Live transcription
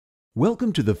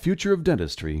Welcome to the future of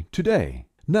dentistry today.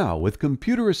 Now, with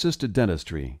computer-assisted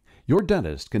dentistry, your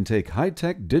dentist can take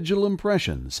high-tech digital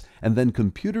impressions and then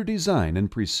computer design and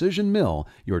precision mill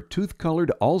your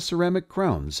tooth-colored all-ceramic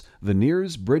crowns,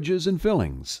 veneers, bridges, and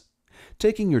fillings.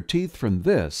 Taking your teeth from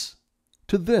this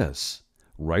to this,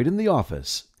 right in the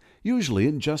office, usually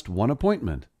in just one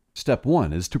appointment. Step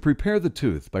 1 is to prepare the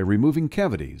tooth by removing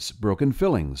cavities, broken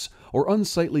fillings, or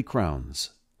unsightly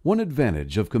crowns. One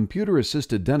advantage of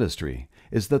computer-assisted dentistry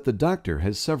is that the doctor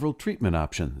has several treatment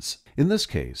options. In this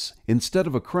case, instead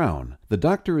of a crown, the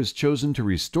doctor has chosen to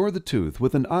restore the tooth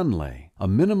with an onlay, a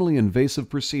minimally invasive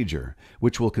procedure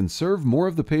which will conserve more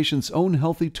of the patient's own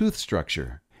healthy tooth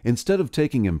structure. Instead of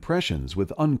taking impressions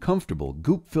with uncomfortable,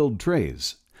 goop-filled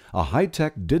trays, a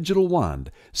high-tech digital wand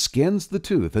scans the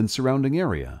tooth and surrounding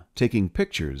area, taking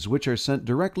pictures which are sent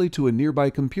directly to a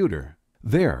nearby computer.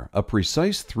 There, a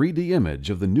precise 3D image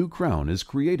of the new crown is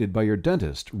created by your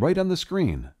dentist right on the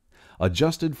screen,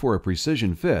 adjusted for a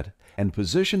precision fit and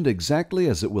positioned exactly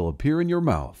as it will appear in your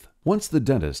mouth. Once the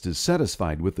dentist is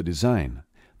satisfied with the design,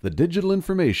 the digital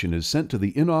information is sent to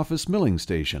the in-office milling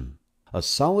station. A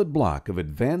solid block of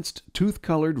advanced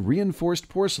tooth-colored reinforced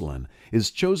porcelain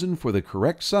is chosen for the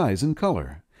correct size and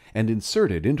color and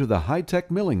inserted into the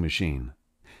high-tech milling machine.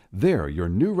 There, your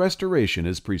new restoration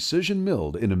is precision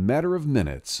milled in a matter of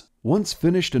minutes. Once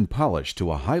finished and polished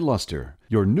to a high luster,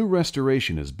 your new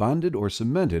restoration is bonded or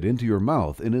cemented into your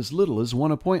mouth in as little as one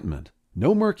appointment.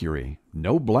 No mercury,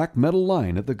 no black metal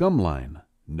line at the gum line,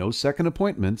 no second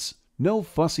appointments, no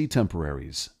fussy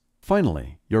temporaries.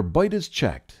 Finally, your bite is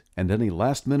checked and any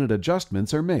last-minute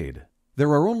adjustments are made.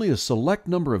 There are only a select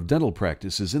number of dental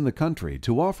practices in the country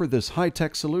to offer this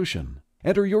high-tech solution.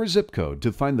 Enter your zip code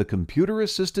to find the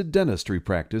computer-assisted dentistry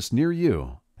practice near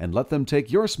you and let them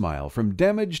take your smile from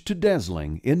damaged to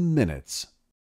dazzling in minutes.